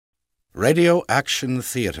Radio Action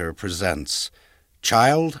Theater presents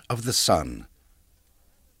Child of the Sun.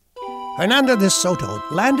 Hernando de Soto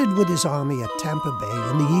landed with his army at Tampa Bay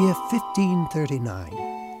in the year 1539.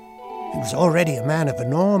 He was already a man of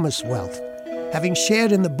enormous wealth, having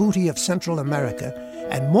shared in the booty of Central America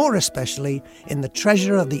and more especially in the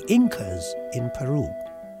treasure of the Incas in Peru.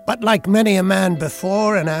 But like many a man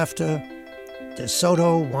before and after, de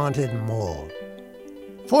Soto wanted more.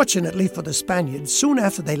 Fortunately for the Spaniards, soon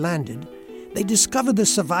after they landed, they discovered the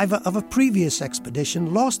survivor of a previous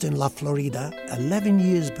expedition lost in La Florida 11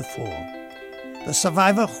 years before. The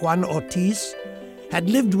survivor, Juan Ortiz, had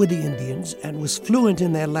lived with the Indians and was fluent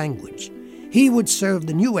in their language. He would serve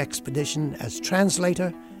the new expedition as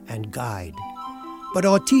translator and guide. But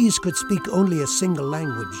Ortiz could speak only a single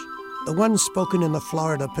language, the one spoken in the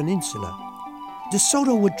Florida Peninsula. De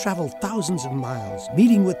Soto would travel thousands of miles,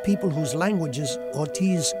 meeting with people whose languages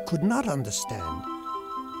Ortiz could not understand.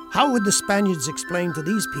 How would the Spaniards explain to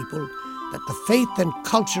these people that the faith and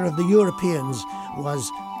culture of the Europeans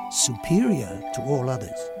was superior to all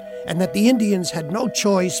others, and that the Indians had no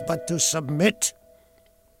choice but to submit?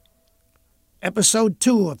 Episode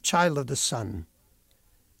 2 of Child of the Sun.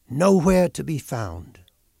 Nowhere to be found.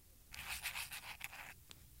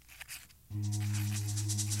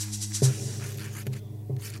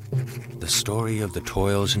 The story of the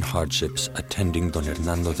toils and hardships attending Don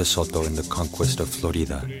Hernando de Soto in the conquest of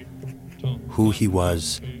Florida, who he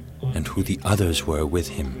was and who the others were with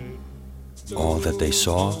him, all that they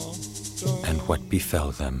saw and what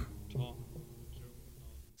befell them.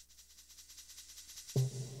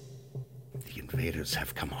 The invaders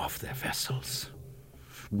have come off their vessels.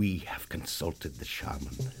 We have consulted the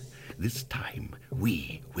shaman. This time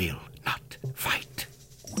we will not fight.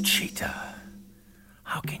 Uchita,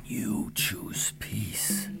 how can you choose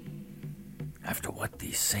peace after what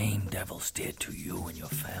these same devils did to you and your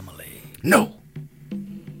family? No!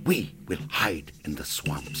 We will hide in the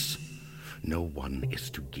swamps. No one is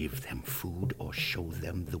to give them food or show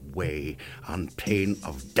them the way on pain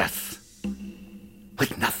of death.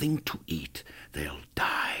 With nothing to eat, they'll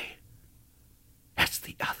die, as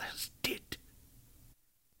the others did.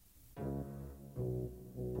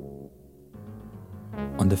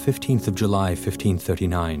 On the 15th of July,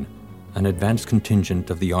 1539, an advance contingent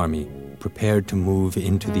of the army prepared to move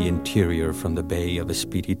into the interior from the Bay of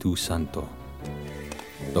Espiritu Santo.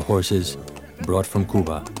 The horses, brought from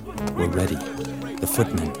Cuba, were ready, the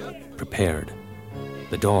footmen prepared,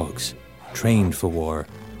 the dogs trained for war,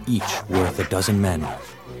 each worth a dozen men,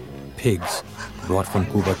 pigs brought from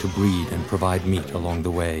Cuba to breed and provide meat along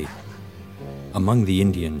the way. Among the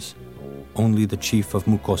Indians, only the chief of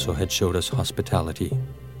Mucoso had showed us hospitality.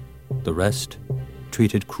 The rest,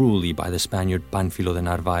 treated cruelly by the Spaniard Panfilo de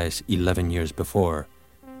Narvaez 11 years before,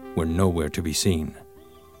 were nowhere to be seen.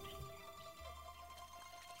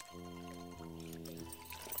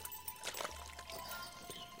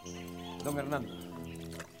 Don Hernando,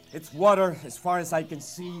 it's water as far as I can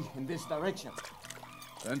see in this direction.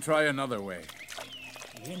 Then try another way.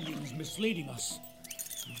 The Indians misleading us.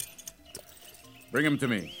 Bring him to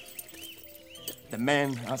me. The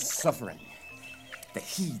men are suffering. The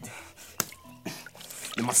heat.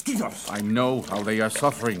 The mosquitoes. I know how they are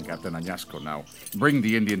suffering, Captain Añasco, now. Bring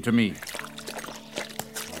the Indian to me.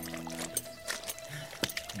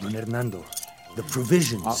 Don Hernando, the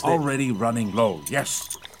provisions Are already running low,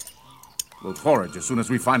 yes. We'll forage as soon as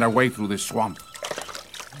we find our way through this swamp.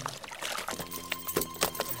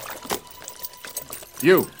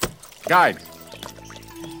 You, guide.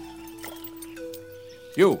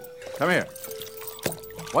 You, come here.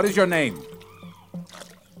 What is your name?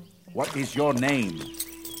 What is your name?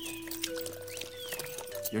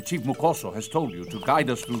 Your chief Mucoso has told you to guide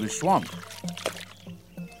us through this swamp.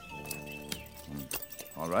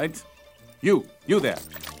 All right. You there.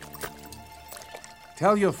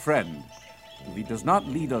 Tell your friend, if he does not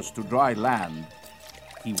lead us to dry land,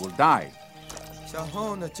 he will die.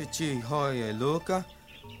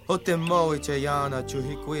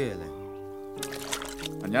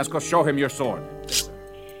 Añasco, show him your sword.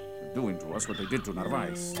 They're doing to us what they did to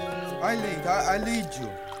Narvaez. I lead you.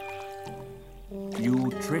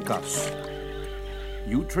 You trick us.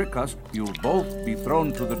 You trick us, you'll both be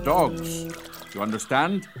thrown to the dogs. You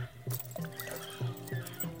understand?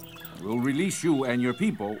 We'll release you and your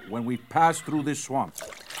people when we pass through this swamp.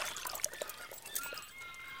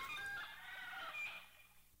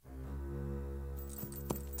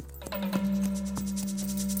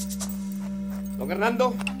 Don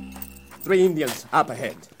Hernando, 3 Indians up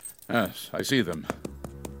ahead. Yes, I see them.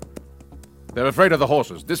 They're afraid of the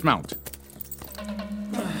horses. Dismount.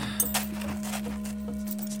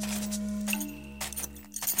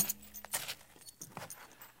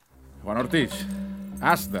 Juan Ortiz,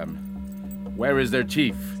 ask them, where is their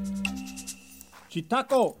chief?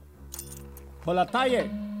 Chitako. Holataye.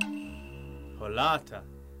 Holata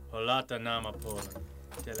Namapola.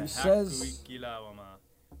 He says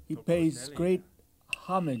he pays great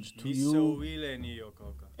homage to you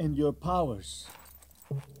and your powers.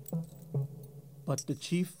 But the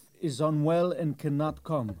chief is unwell and cannot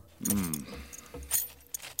come.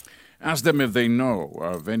 Ask them if they know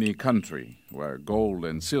of any country where gold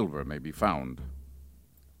and silver may be found.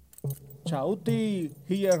 Chauti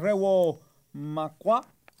hierewo makwa.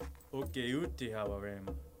 Uti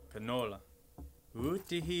hawarema. Canola.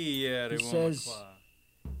 Uti hierewo. He says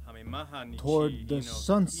toward the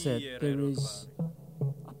sunset there is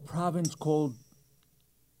a province called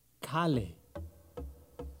Cale.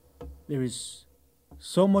 There is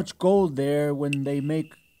so much gold there when they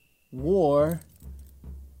make war,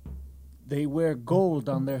 they wear gold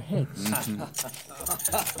on their heads.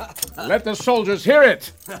 Let the soldiers hear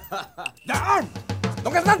it! They're armed!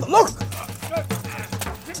 Don Hernando, look!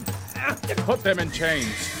 Put them in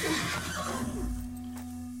chains.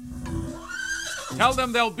 Tell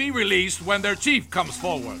them they'll be released when their chief comes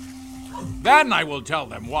forward. Then I will tell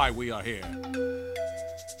them why we are here.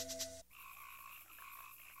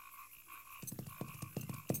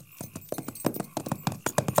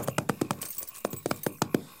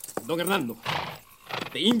 Don Hernando,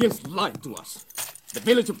 the Indians lied to us. The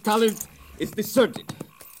village of Cali is deserted.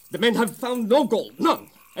 The men have found no gold, none,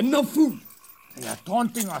 and no food. They are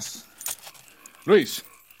taunting us. Luis,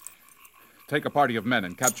 take a party of men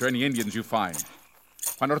and capture any Indians you find.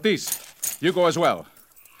 Juan Ortiz, you go as well.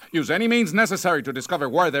 Use any means necessary to discover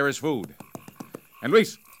where there is food. And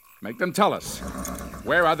Luis, make them tell us,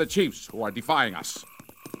 where are the chiefs who are defying us?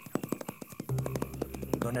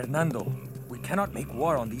 Don Hernando, we cannot make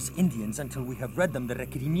war on these Indians until we have read them the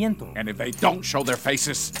requerimiento. And if they don't show their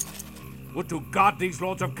faces, would to God these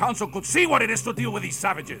Lords of Council could see what it is to deal with these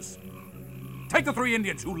savages. Take the 3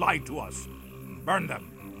 Indians who lied to us. Burn them.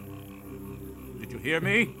 Did you hear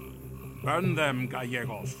me? Burn them,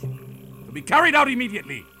 Gallegos. To be carried out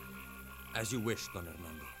immediately. As you wish, Don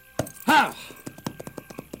Hernando. Ha!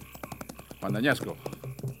 Juan Dañesco,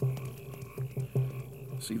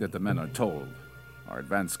 see that the men are told our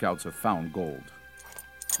advanced scouts have found gold.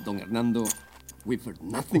 Don Hernando, we've heard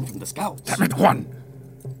nothing from the scouts. Damn it, Juan!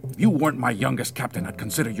 If you weren't my youngest captain, I'd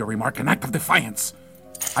consider your remark an act of defiance.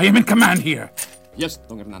 I am in command here. Yes,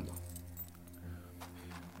 Don Hernando.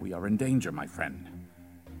 We are in danger, my friend.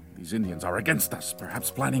 These Indians are against us,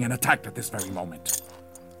 perhaps planning an attack at this very moment.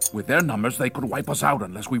 With their numbers, they could wipe us out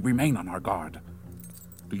unless we remain on our guard.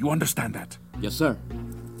 Do you understand that? Yes, sir.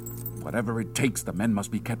 Whatever it takes, the men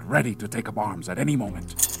must be kept ready to take up arms at any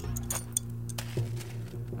moment.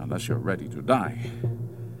 Unless you're ready to die.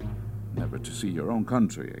 Never to see your own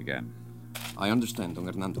country again. I understand, Don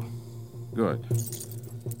Hernando. Good.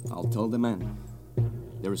 I'll tell the men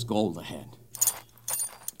there is gold ahead.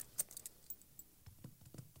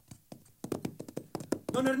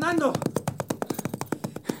 Don Hernando!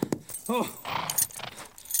 Oh,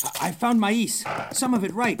 I found maize. Some of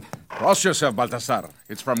it ripe. Cross yourself, Baltasar.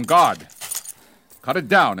 It's from God. Cut it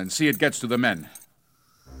down and see it gets to the men.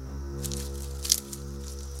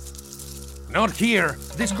 Not here.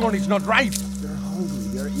 This corn is not ripe. They're hungry.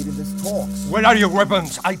 They're eating the stalks. Where are your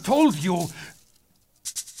weapons? I told you.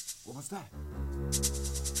 What was that?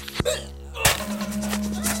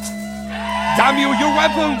 Damn you, your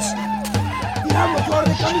weapons! Diablo, where are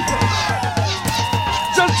they coming from?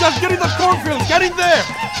 Just get in the cornfield. Get in there.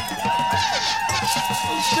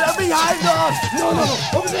 They're behind us! No,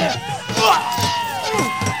 over there!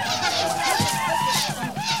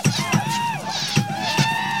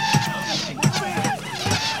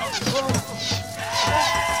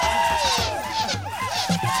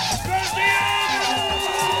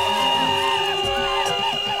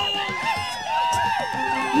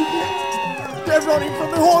 They're running from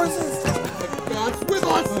the horses! God's with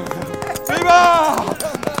us! Viva!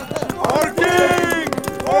 Our king!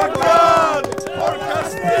 Our God! Our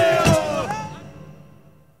Castile!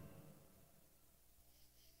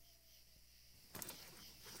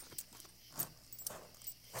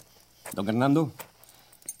 Don Hernando,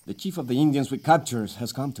 the chief of the Indians we captured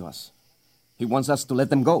has come to us. He wants us to let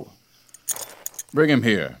them go. Bring him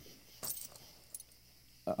here.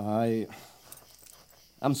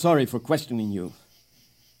 I'm sorry for questioning you.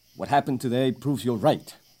 What happened today proves you're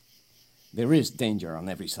right. There is danger on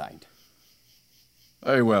every side.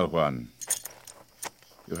 Very well, Juan.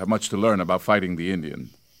 You have much to learn about fighting the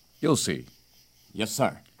Indian. You'll see. Yes,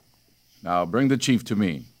 sir. Now bring the chief to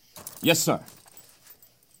me. Yes, sir.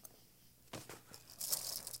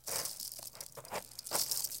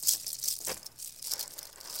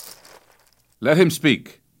 Let him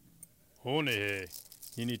speak. Honehe,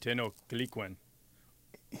 Yiniteno Kalikwen.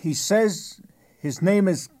 He says his name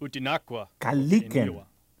is Utinakwa. Kaliken.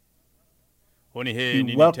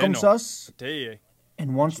 He welcomes us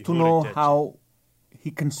and wants to know how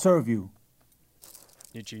he can serve you.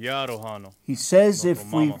 He says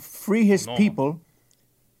if we free his people,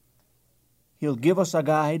 he'll give us a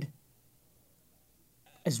guide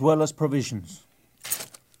as well as provisions.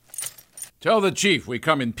 Tell the chief we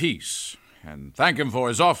come in peace, and thank him for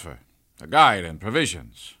his offer, a guide and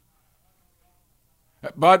provisions.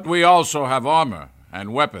 But we also have armor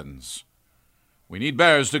and weapons. We need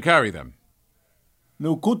bears to carry them.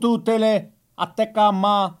 Nukutu tele ateka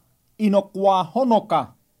ma inokwa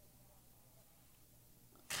honoka.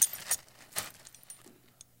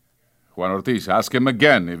 Juan Ortiz, ask him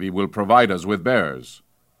again if he will provide us with bears.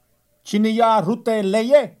 Chiniya rute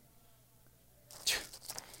leye.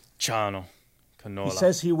 Chano, Canola. He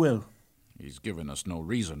says he will. He's given us no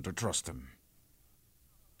reason to trust him.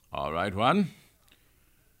 All right, Juan.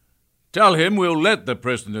 Tell him we'll let the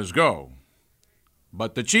prisoners go.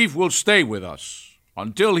 But the chief will stay with us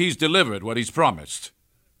until he's delivered what he's promised.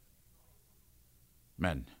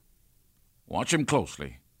 Men, watch him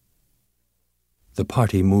closely. The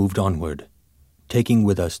party moved onward, taking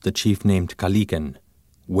with us the chief named Kaliken,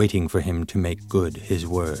 waiting for him to make good his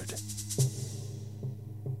word.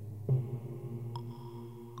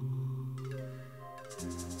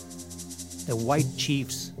 The white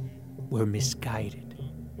chiefs were misguided,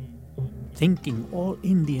 thinking all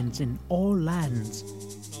Indians in all lands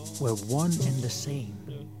were one and the same.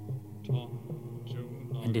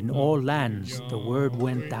 And in all lands the word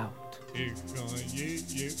went out.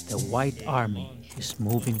 The white army is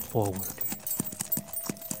moving forward.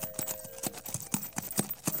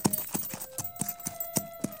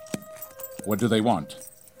 What do they want?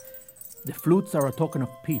 The flutes are a token of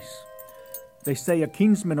peace. They say a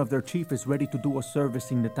kinsman of their chief is ready to do us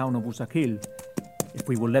service in the town of Usakil if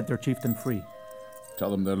we will let their chieftain free.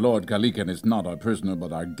 Tell them their lord Kaliken is not our prisoner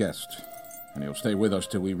but our guest, and he'll stay with us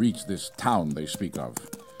till we reach this town they speak of,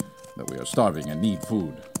 that we are starving and need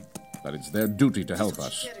food, that it's their duty to help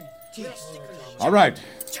us. All right,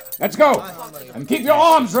 let's go, and keep your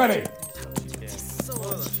arms ready.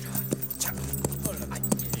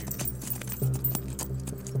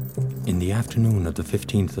 In the afternoon of the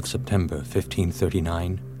 15th of September,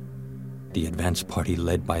 1539, the advance party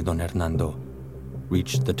led by Don Hernando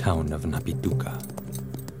reached the town of Napituca.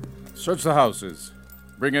 Search the houses.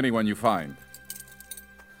 Bring anyone you find.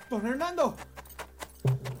 Don Hernando!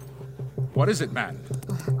 What is it, man?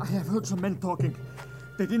 I have heard some men talking.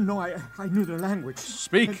 They didn't know I knew their language.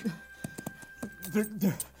 Speak!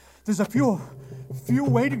 There's a few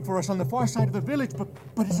waiting for us on the far side of the village, but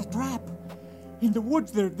it's a trap. In the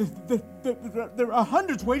woods, there are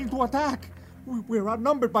hundreds waiting to attack. We're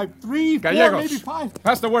outnumbered by 3, 4, maybe 5.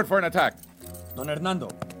 Pass the word for an attack. Don Hernando,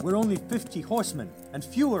 we're only 50 horsemen, and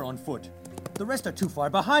fewer on foot. The rest are too far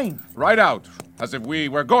behind. Ride out, as if we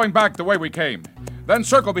were going back the way we came. Then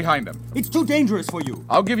circle behind them. It's too dangerous for you.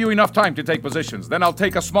 I'll give you enough time to take positions. Then I'll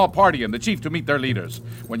take a small party and the chief to meet their leaders.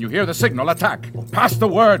 When you hear the signal, attack. Pass the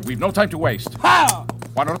word. We've no time to waste. Ha!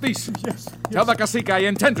 Juan Ortiz. Yes. Tell the cacique I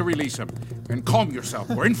intend to release him. And calm yourself.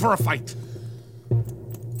 We're in for a fight.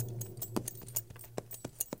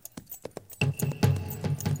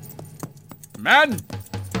 Men,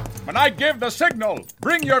 when I give the signal,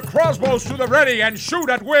 bring your crossbows to the ready and shoot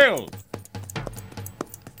at will.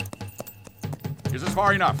 Is this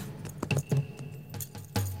far enough?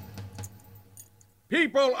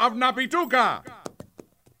 People of Napituca!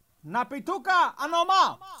 Napituca,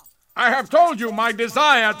 Anoma! I have told you my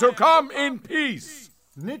desire to come in peace.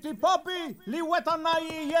 Nitipopi,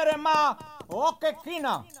 liwetanai yerema,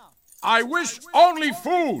 okekina. I wish only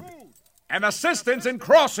food and assistance in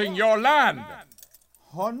crossing your land.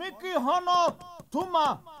 Honiki hono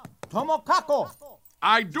tuma tomokako.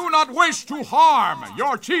 I do not wish to harm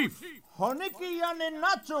your chief. Honiki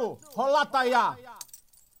yaninatsu holataya.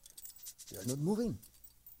 They're not moving.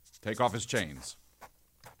 Take off his chains.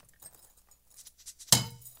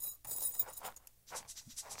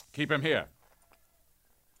 Keep him here.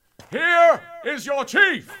 Here is your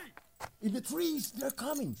chief! In the trees, they're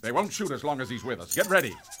coming. They won't shoot as long as he's with us. Get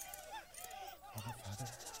ready.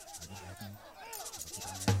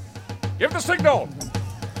 Give the signal!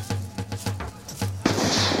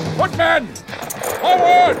 Footmen!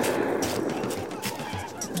 Forward!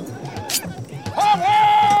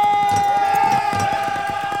 Forward!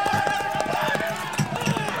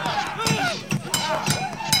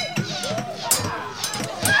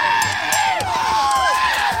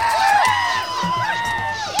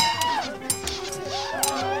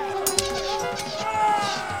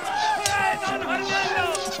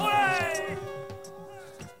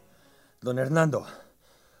 Hernando,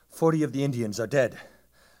 40 of the Indians are dead.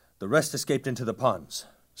 The rest escaped into the ponds.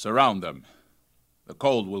 Surround them. The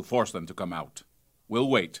cold will force them to come out. We'll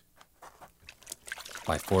wait.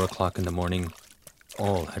 By 4 o'clock in the morning,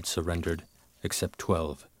 all had surrendered except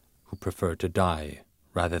 12, who preferred to die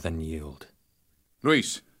rather than yield.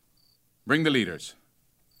 Luis, bring the leaders.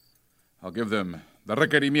 I'll give them the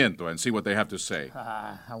requerimiento and see what they have to say.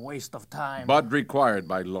 A waste of time. But required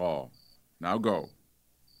by law. Now go.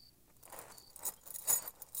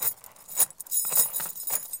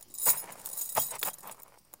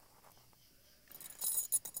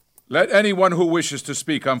 Let anyone who wishes to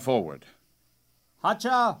speak come forward.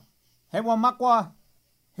 Hacha, Hewamakwa,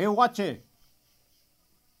 Hewache.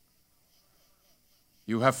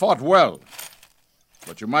 You have fought well,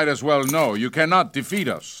 but you might as well know you cannot defeat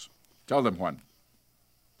us. Tell them, Juan.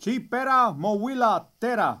 Chipera, Mowila,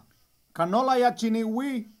 Tera, Canola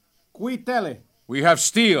Yachiniwi, Kuitele. We have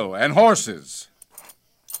steel and horses.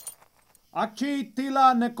 Achi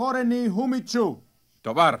Tila Nekoreni Humichu.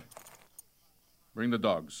 Tobar, bring the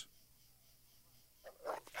dogs.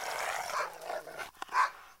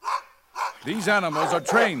 These animals are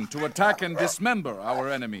trained to attack and dismember our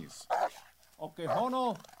enemies.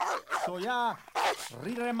 Okehono, Soya,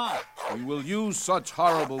 Rirema. We will use such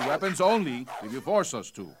horrible weapons only if you force us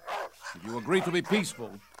to. If you agree to be peaceful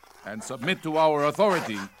and submit to our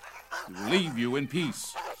authority, we will leave you in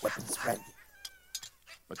peace. Weapons ready.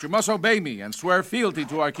 But you must obey me and swear fealty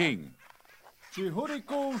to our king.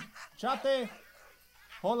 Chihuriku, Chate,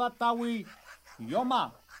 Holatawi,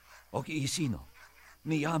 Yoma. Isino.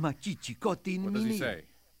 Niyama chichikotin. What does he say?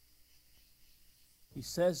 He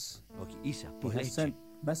says he has sent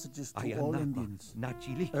messages to all Indians,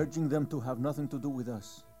 urging them to have nothing to do with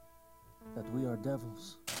us, that we are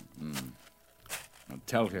devils. Now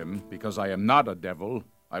tell him, because I am not a devil,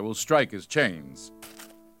 I will strike his chains.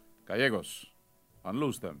 Gallegos,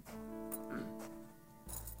 unloose them.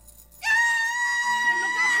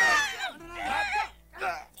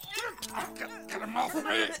 Get him off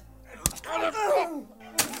me!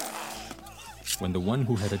 When the one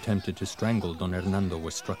who had attempted to strangle Don Hernando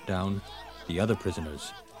was struck down, the other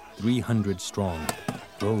prisoners, 300 strong,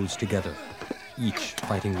 rose together, each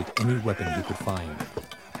fighting with any weapon he could find.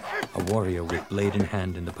 A warrior with blade in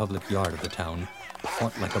hand in the public yard of the town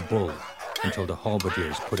fought like a bull until the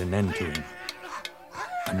halberdiers put an end to him.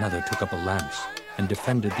 Another took up a lance and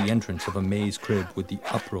defended the entrance of a maize crib with the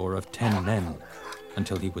uproar of 10 men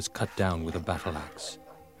until he was cut down with a battle axe.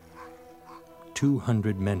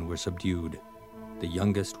 200 men were subdued. The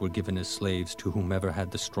youngest were given as slaves to whomever had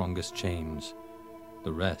the strongest chains.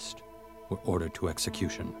 The rest were ordered to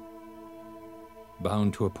execution.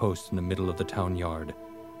 Bound to a post in the middle of the town yard,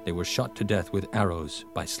 they were shot to death with arrows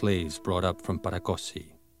by slaves brought up from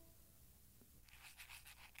Paracosi.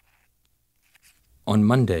 On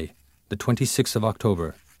Monday, the 26th of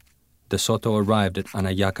October, De Soto arrived at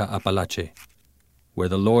Anayaca Apalache, where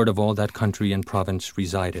the lord of all that country and province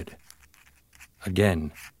resided.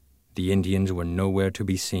 Again, the Indians were nowhere to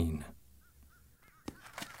be seen.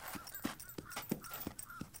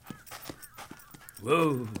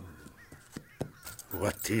 Whoa.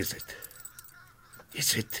 What is it?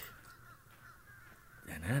 Is it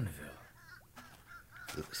an anvil?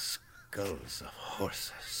 The skulls of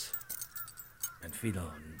horses. And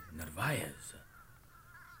Fidel Narvaez.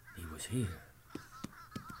 He was here.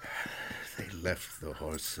 They left the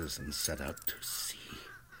horses and set out to sea.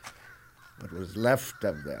 What was left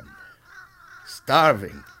of them?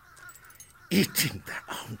 Starving. Eating their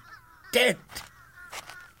own dead.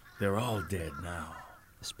 They're all dead now.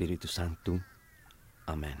 Espiritu Santo.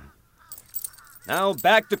 Amen. Now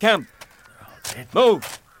back to camp. They're all dead.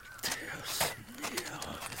 Move!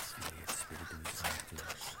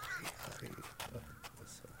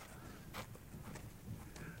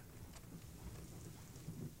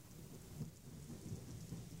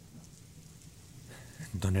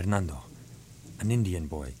 Don Hernando, an Indian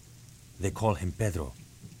boy. They call him Pedro.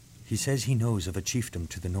 He says he knows of a chiefdom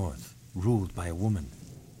to the north, ruled by a woman.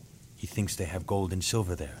 He thinks they have gold and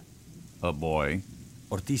silver there. A boy?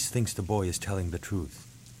 Ortiz thinks the boy is telling the truth.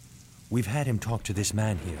 We've had him talk to this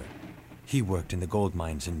man here. He worked in the gold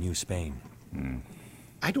mines in New Spain.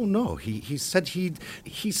 I don't know. He said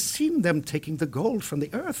he's seen them taking the gold from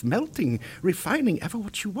the earth, melting, refining ever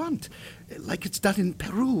what you want, like it's done in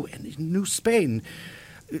Peru and in New Spain.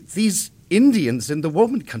 These Indians in the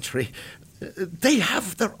woman country, they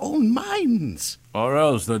have their own minds. Or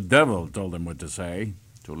else the devil told them what to say,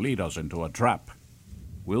 to lead us into a trap.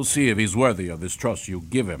 We'll see if he's worthy of this trust you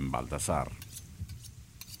give him, Baltasar.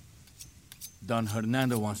 Don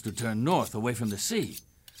Hernando wants to turn north, away from the sea.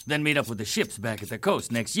 then meet up with the ships back at the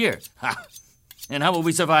coast next year. Ha! And how will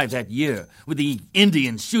we survive that year with the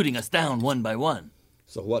Indians shooting us down one by one?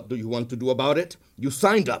 So what do you want to do about it? You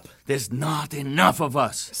signed up. There's not enough of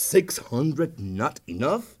us. 600 not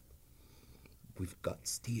enough? We've got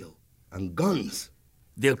steel and guns.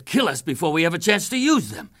 They'll kill us before we have a chance to use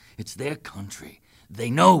them. It's their country. They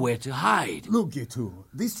know where to hide. Look, you two.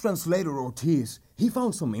 This translator Ortiz, he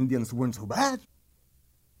found some Indians who weren't so bad.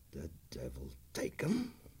 The devil take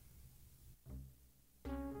 'em.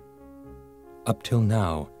 Up till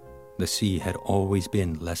now, the sea had always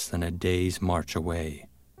been less than a day's march away.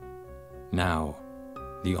 Now,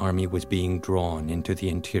 the army was being drawn into the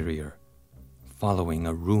interior, following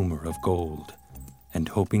a rumor of gold, and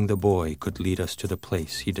hoping the boy could lead us to the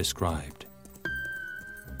place he described.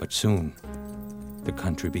 But soon, the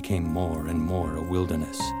country became more and more a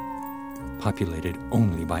wilderness, populated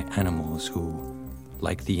only by animals who,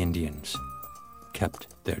 like the Indians, kept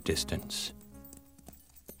their distance.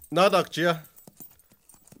 Nadakchia.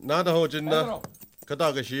 Nadahojinna.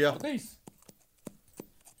 Kadagashia.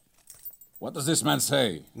 What does this man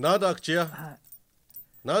say? Nadakchia.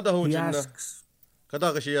 He Nadahojinna. asks,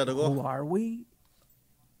 Kadagashia to who go. are we?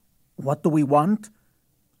 What do we want?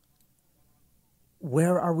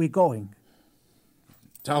 Where are we going?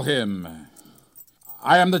 Tell him,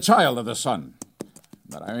 I am the child of the sun,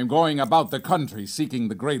 that I am going about the country seeking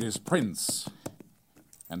the greatest prince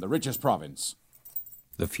and the richest province.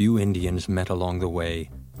 The few Indians met along the way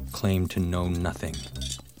claimed to know nothing.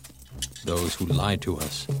 Those who lied to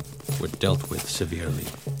us were dealt with severely.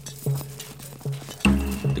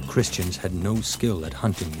 The Christians had no skill at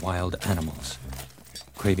hunting wild animals.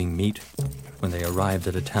 Craving meat, when they arrived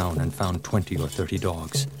at a town and found 20 or 30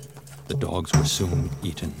 dogs, the dogs were soon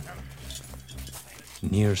eaten.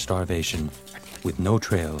 Near starvation, with no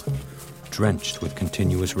trail, drenched with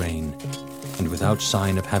continuous rain, and without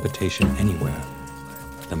sign of habitation anywhere,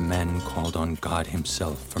 the men called on God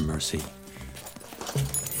himself for mercy.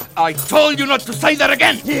 I told you not to say that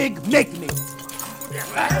again! Pig, make me!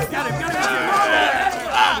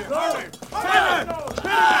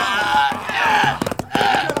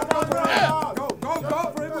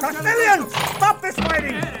 Castilians! Stop this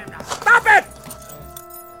fighting! Stop it!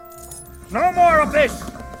 No more of this!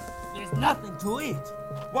 There's nothing to eat.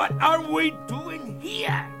 What are we doing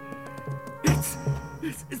here?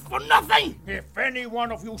 It's for nothing! If any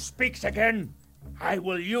one of you speaks again, I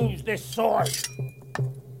will use this sword.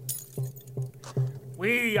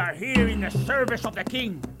 We are here in the service of the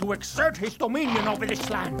king to exert his dominion over this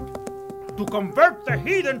land, to convert the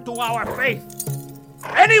heathen to our faith.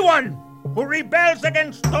 Anyone who rebels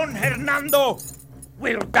against Don Hernando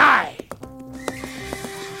will die.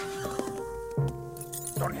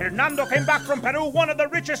 Don Hernando came back from Peru one of the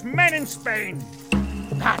richest men in Spain.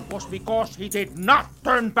 That was because he did not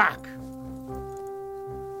turn back.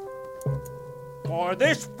 For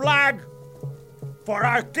this flag, for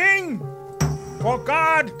our king, for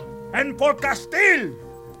God, and for Castile.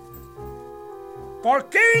 For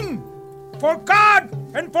king, for God,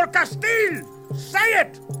 and for Castile. Say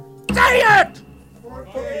it! Say it! For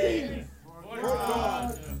king, for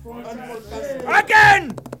God, and for Castile.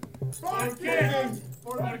 Again! For king,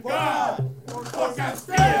 for God, for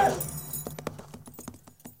Castile.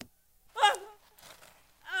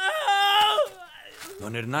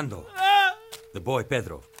 Don Hernando. The boy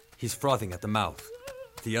Pedro. He's frothing at the mouth.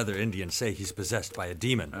 The other Indians say he's possessed by a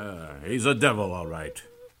demon. He's a devil, all right.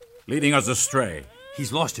 Leading us astray.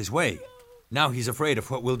 He's lost his way. Now he's afraid of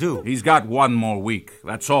what we'll do. He's got one more week,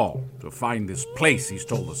 that's all, to find this place he's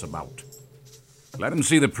told us about. Let him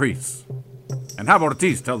see the priests. And have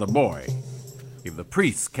Ortiz tell the boy, if the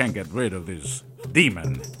priests can't get rid of this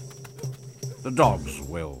demon, the dogs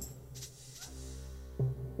will.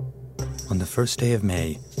 On the first day of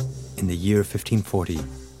May, in the year 1540,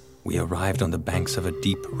 we arrived on the banks of a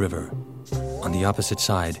deep river. On the opposite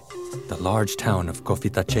side, the large town of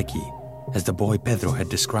Cofitachequi, as the boy Pedro had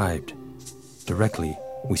described. Directly,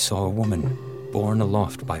 we saw a woman, borne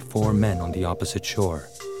aloft by 4 men on the opposite shore.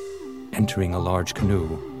 Entering a large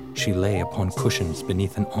canoe, she lay upon cushions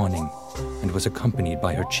beneath an awning and was accompanied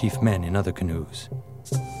by her chief men in other canoes.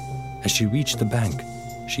 As she reached the bank,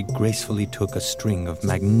 she gracefully took a string of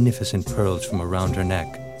magnificent pearls from around her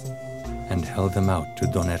neck and held them out to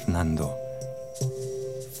Don Hernando.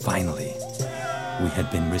 Finally, we had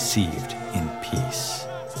been received in peace.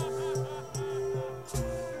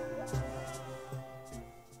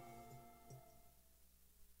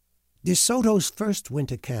 De Soto's first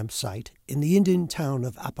winter campsite in the Indian town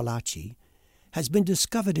of Apalachee has been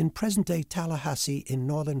discovered in present-day Tallahassee in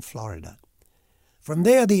northern Florida. From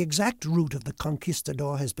there, the exact route of the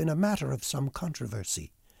conquistador has been a matter of some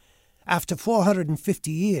controversy. After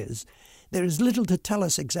 450 years, there is little to tell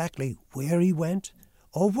us exactly where he went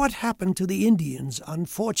or what happened to the Indians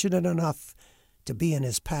unfortunate enough to be in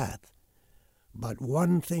his path. But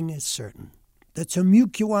one thing is certain. The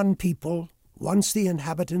Timucuan people, once the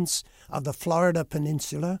inhabitants of the Florida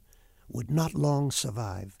Peninsula, would not long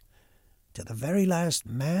survive. To the very last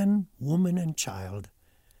man, woman, and child,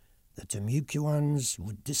 the Timucuans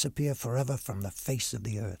would disappear forever from the face of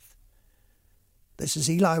the earth. This is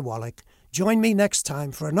Eli Wallach. Join me next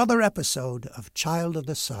time for another episode of Child of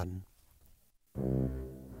the Sun.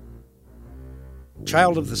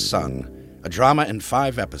 Child of the Sun, a drama in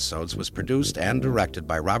 5 episodes, was produced and directed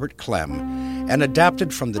by Robert Clem and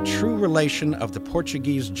adapted from the true relation of the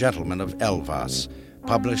Portuguese gentleman of Elvas,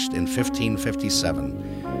 published in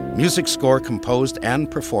 1557. Music score composed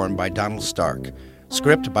and performed by Donald Stark.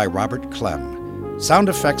 Script by Robert Clem. Sound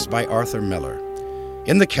effects by Arthur Miller.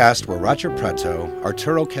 In the cast were Roger Preto,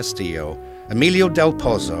 Arturo Castillo, Emilio Del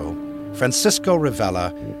Pozo, Francisco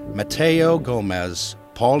Rivella, Mateo Gomez,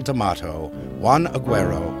 Paul D'Amato, Juan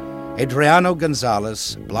Aguero, Adriano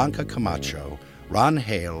Gonzalez, Blanca Camacho, Ron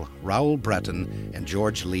Hale, Raul Breton, and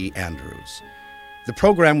George Lee Andrews. The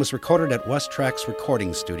program was recorded at West Trax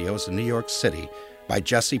Recording Studios in New York City by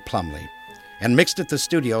Jesse Plumley and mixed at the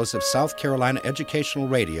studios of South Carolina Educational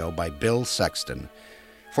Radio by Bill Sexton.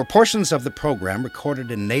 For portions of the program recorded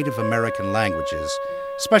in Native American languages,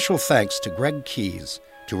 special thanks to Greg Keyes,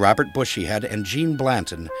 to Robert Bushyhead and Gene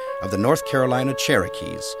Blanton of the North Carolina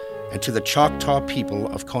Cherokees, and to the Choctaw people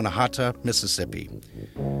of Conahatta, Mississippi.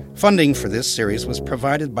 Funding for this series was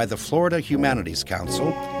provided by the Florida Humanities Council,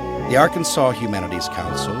 the Arkansas Humanities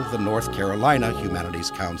Council, the North Carolina Humanities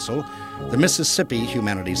Council, the Mississippi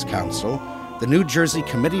Humanities Council, the New Jersey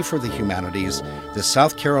Committee for the Humanities, the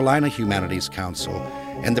South Carolina Humanities Council,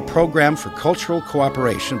 and the Program for Cultural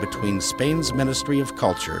Cooperation between Spain's Ministry of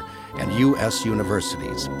Culture and U.S.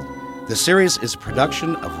 universities. The series is a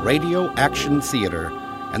production of Radio Action Theater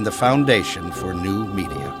and the Foundation for New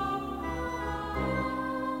Media.